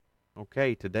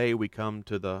Okay, today we come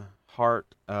to the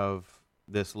heart of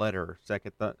this letter,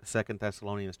 Second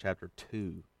Thessalonians chapter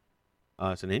 2.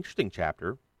 It's an interesting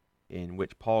chapter in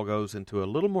which Paul goes into a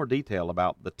little more detail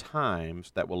about the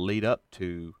times that will lead up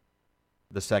to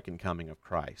the second coming of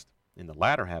Christ. In the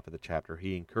latter half of the chapter,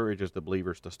 he encourages the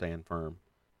believers to stand firm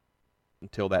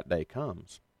until that day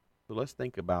comes. So let's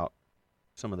think about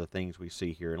some of the things we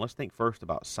see here, and let's think first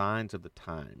about signs of the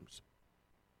times.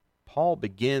 Paul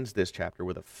begins this chapter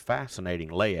with a fascinating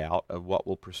layout of what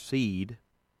will precede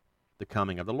the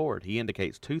coming of the Lord. He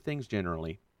indicates two things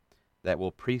generally that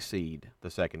will precede the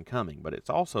second coming, but it's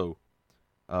also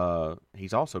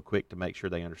he's also quick to make sure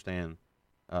they understand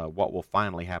what will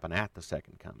finally happen at the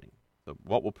second coming. So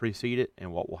what will precede it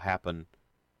and what will happen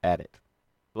at it.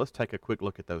 So let's take a quick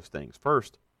look at those things.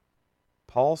 First,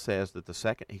 Paul says that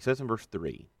he says in verse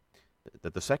 3,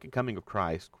 that the second coming of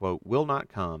Christ, quote, will not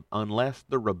come unless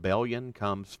the rebellion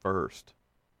comes first.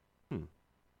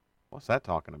 What's that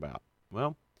talking about?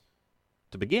 Well,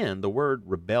 to begin, the word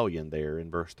rebellion there in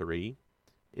verse 3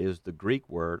 is the Greek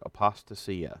word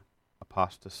apostasia,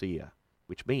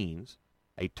 which means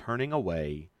a turning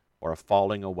away or a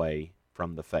falling away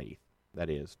from the faith, that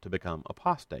is, to become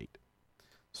apostate.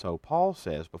 So Paul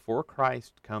says before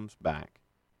Christ comes back,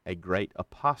 a great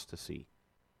apostasy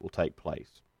will take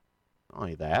place. Not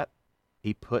only that,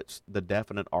 he puts the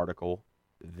definite article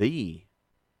the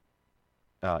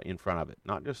in front of it.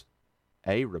 Not just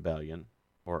a rebellion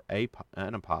or an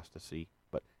apostasy,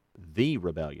 but the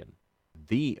rebellion,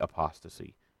 the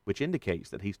apostasy, which indicates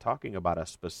that he's talking about a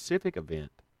specific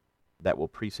event that will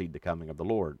precede the coming of the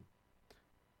Lord.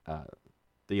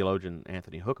 Theologian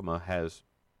Anthony Hoekema has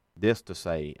this to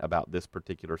say about this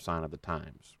particular sign of the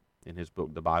times. In his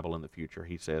book, The Bible in the Future,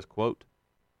 he says, quote,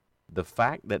 "The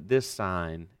fact that this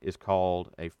sign is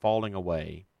called a falling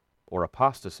away or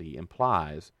apostasy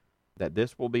implies that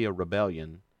this will be a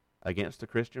rebellion against the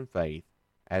Christian faith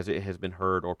as it has been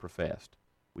heard or professed.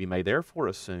 We may therefore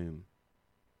assume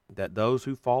that those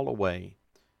who fall away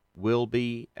will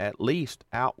be at least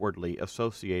outwardly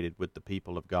associated with the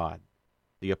people of God.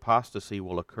 The apostasy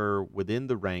will occur within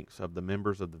the ranks of the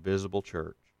members of the visible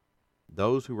church.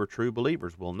 Those who are true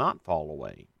believers will not fall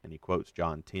away," and he quotes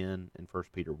John 10 and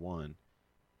 1 Peter 1,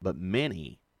 "but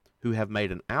many who have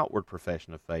made an outward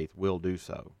profession of faith will do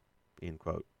so," end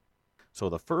quote. So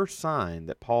the first sign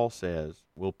that Paul says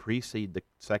will precede the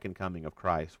second coming of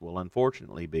Christ will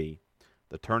unfortunately be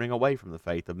the turning away from the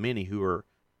faith of many who are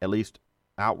at least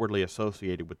outwardly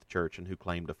associated with the church and who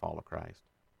claim to follow Christ.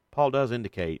 Paul does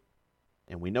indicate,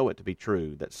 and we know it to be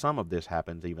true, that some of this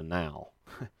happens even now.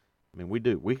 I mean, we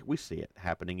do. We see it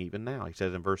happening even now. He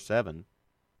says in verse 7,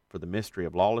 "For the mystery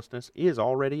of lawlessness is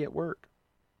already at work."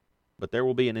 But there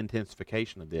will be an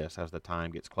intensification of this as the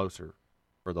time gets closer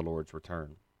for the Lord's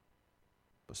return.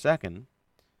 But second,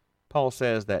 Paul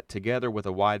says that together with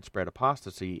a widespread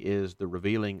apostasy is the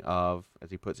revealing of,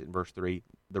 as he puts it in verse 3,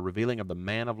 the revealing of the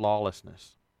man of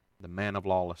lawlessness. The man of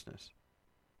lawlessness.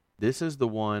 This is the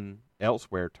one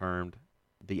elsewhere termed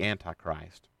the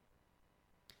Antichrist.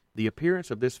 The appearance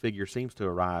of this figure seems to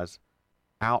arise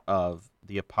out of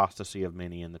the apostasy of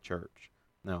many in the church.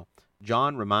 Now,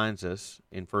 John reminds us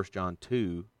in 1 John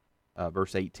 2,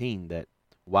 verse 18, that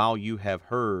while you have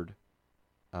heard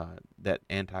that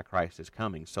Antichrist is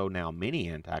coming, so now many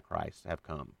Antichrists have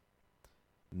come.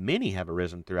 Many have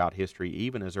arisen throughout history,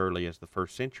 even as early as the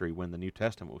first century when the New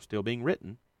Testament was still being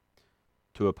written,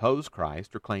 to oppose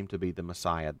Christ or claim to be the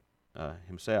Messiah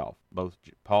himself. Both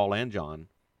Paul and John,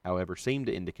 however, seem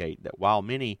to indicate that while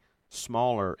many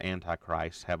smaller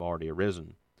antichrists have already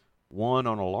arisen, one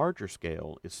on a larger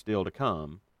scale is still to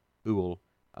come who will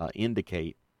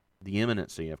indicate the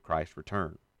imminency of Christ's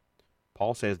return.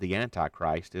 Paul says the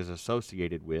Antichrist is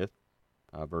associated with,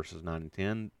 verses 9 and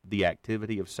 10, the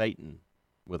activity of Satan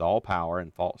with all power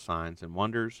and false signs and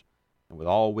wonders and with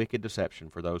all wicked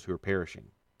deception for those who are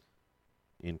perishing.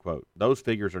 End quote. Those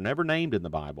figures are never named in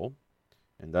the Bible,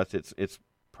 and thus it's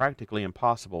practically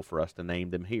impossible for us to name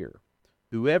them here.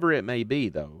 Whoever it may be,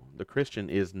 though, the Christian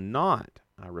is not,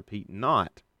 I repeat,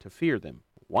 not to fear them.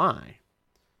 Why?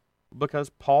 Because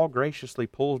Paul graciously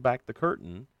pulls back the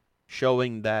curtain,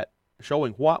 showing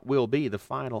what will be the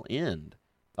final end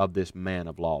of this man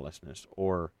of lawlessness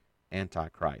or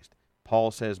Antichrist.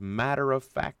 Paul says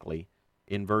matter-of-factly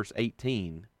in verse 8,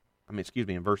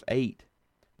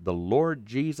 the Lord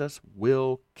Jesus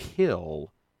will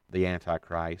kill the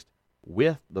Antichrist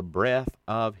with the breath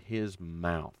of his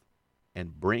mouth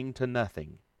and bring to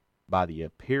nothing by the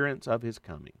appearance of his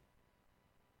coming.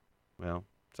 Well,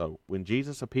 so when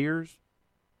Jesus appears,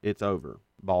 it's over.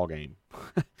 Ball game.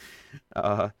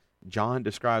 John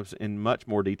describes in much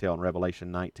more detail in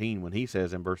Revelation 19 when he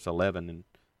says in verse 11 and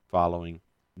following,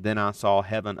 "Then I saw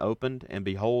heaven opened, and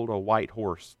behold, a white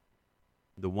horse.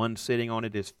 The one sitting on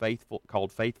it is faithful,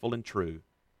 called Faithful and True,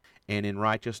 and in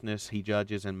righteousness he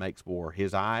judges and makes war.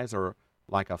 His eyes are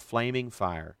like a flaming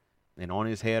fire, and on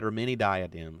his head are many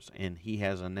diadems, and he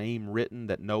has a name written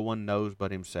that no one knows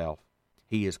but himself.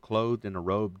 He is clothed in a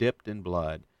robe dipped in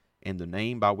blood, and the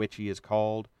name by which he is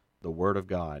called, the Word of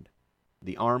God.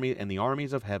 The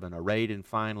armies of heaven, arrayed in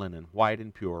fine linen, white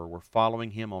and pure, were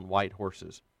following him on white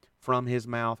horses. From his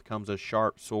mouth comes a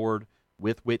sharp sword,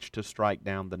 with which to strike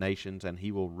down the nations, and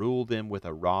he will rule them with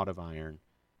a rod of iron.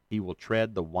 He will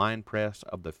tread the winepress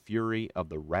of the fury of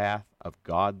the wrath of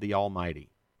God the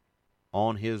Almighty.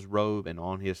 On his robe and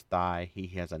on his thigh he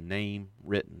has a name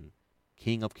written,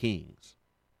 King of Kings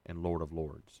and Lord of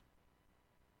Lords."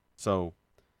 So,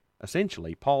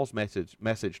 essentially, Paul's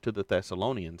message to the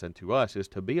Thessalonians and to us is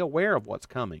to be aware of what's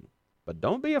coming, but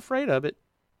don't be afraid of it.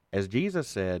 As Jesus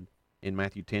said in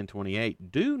Matthew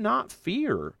 10:28, "Do not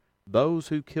fear those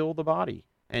who kill the body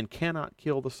and cannot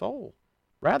kill the soul.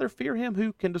 Rather fear him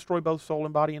who can destroy both soul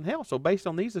and body in hell." So based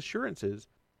on these assurances,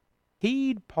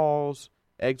 heed Paul's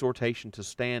exhortation to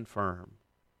stand firm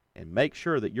and make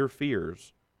sure that your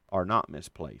fears are not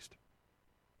misplaced.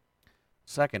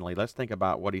 Secondly, let's think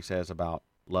about what he says about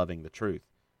loving the truth.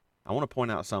 I want to point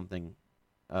out something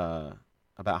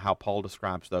about how Paul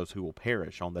describes those who will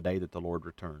perish on the day that the Lord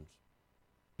returns.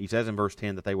 He says in verse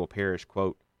 10 that they will perish,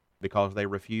 quote, "because they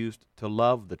refused to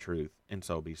love the truth and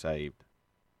so be saved."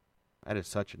 That is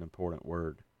such an important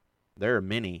word. There are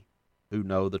many who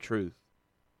know the truth.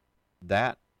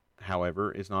 That,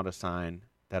 however, is not a sign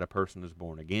that a person is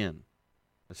born again.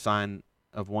 A sign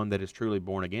of one that is truly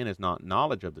born again is not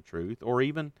knowledge of the truth or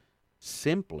even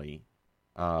simply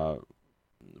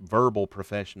verbal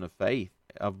profession of faith,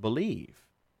 of belief,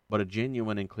 but a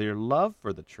genuine and clear love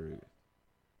for the truth.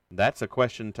 That's a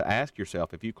question to ask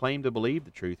yourself. If you claim to believe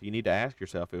the truth, you need to ask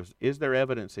yourself, is there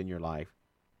evidence in your life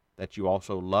that you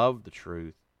also love the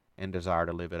truth and desire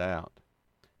to live it out?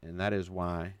 And that is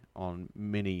why on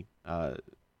many Sunday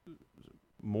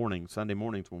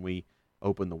mornings when we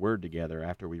open the Word together,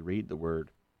 after we read the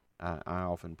Word, I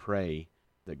often pray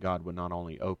that God would not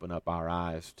only open up our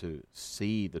eyes to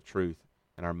see the truth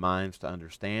and our minds to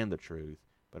understand the truth,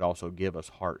 but also give us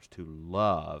hearts to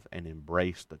love and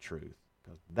embrace the truth,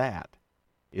 because that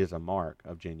is a mark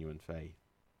of genuine faith.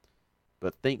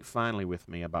 But think finally with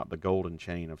me about the golden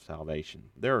chain of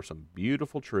salvation. There are some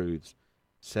beautiful truths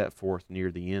set forth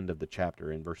near the end of the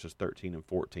chapter in verses 13 and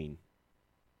 14.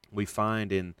 We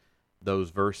find in those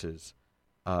verses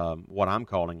what I'm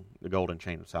calling the golden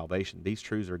chain of salvation. These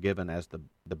truths are given as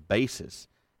the basis,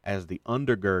 as the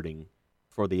undergirding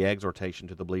for the exhortation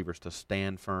to the believers to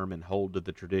stand firm and hold to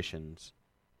the traditions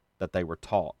that they were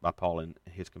taught by Paul and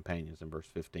his companions in verse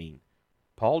 15.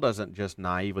 Paul doesn't just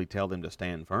naively tell them to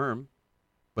stand firm,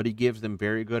 but he gives them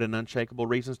very good and unshakable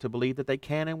reasons to believe that they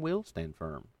can and will stand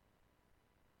firm.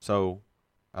 So,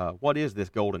 what is this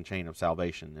golden chain of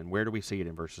salvation, and where do we see it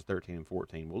in verses 13 and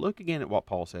 14? Well, look again at what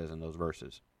Paul says in those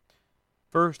verses.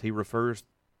 First, he refers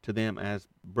to them as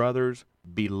brothers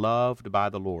beloved by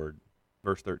the Lord.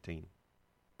 Verse 13.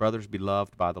 Brothers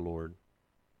beloved by the Lord.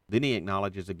 Then he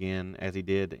acknowledges again, as he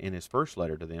did in his first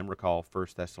letter to them, recall 1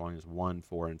 Thessalonians 1,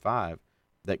 4, and 5,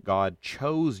 that God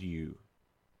chose you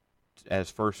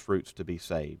as first fruits to be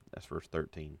saved. That's verse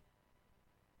 13.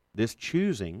 This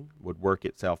choosing would work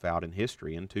itself out in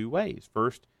history in two ways.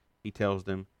 First, he tells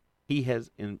them he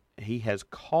has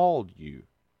called you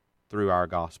through our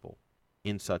gospel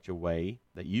in such a way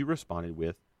that you responded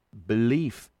with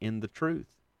belief in the truth.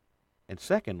 And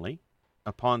secondly,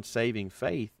 upon saving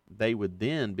faith, they would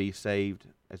then be saved,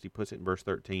 as he puts it in verse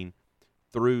 13,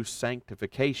 through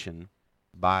sanctification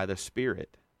by the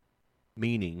Spirit,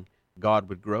 meaning God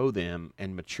would grow them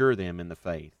and mature them in the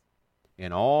faith.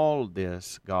 And all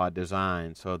this God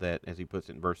designed so that, as he puts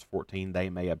it in verse 14, they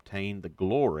may obtain the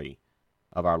glory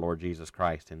of our Lord Jesus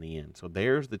Christ in the end. So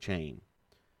there's the chain.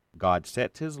 God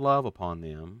sets his love upon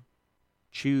them,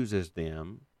 chooses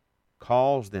them,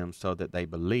 calls them so that they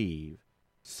believe,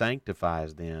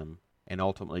 sanctifies them, and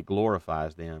ultimately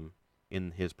glorifies them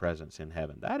in his presence in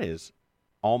heaven. That is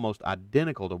almost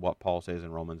identical to what Paul says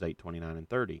in Romans 8, 29 and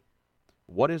 30.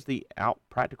 What is the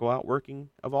practical outworking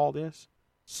of all this?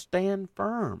 Stand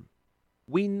firm.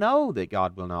 We know that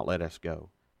God will not let us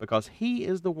go because he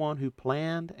is the one who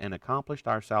planned and accomplished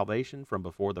our salvation from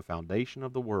before the foundation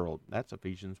of the world. That's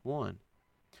Ephesians 1.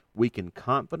 We can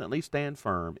confidently stand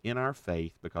firm in our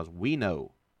faith because we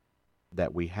know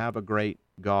that we have a great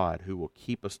God who will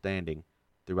keep us standing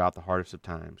throughout the hardest of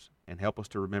times and help us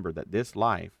to remember that this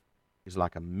life is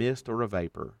like a mist or a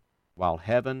vapor, while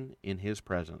heaven in his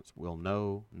presence will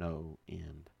know no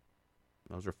end.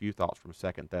 Those are a few thoughts from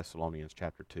 2 Thessalonians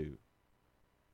chapter 2.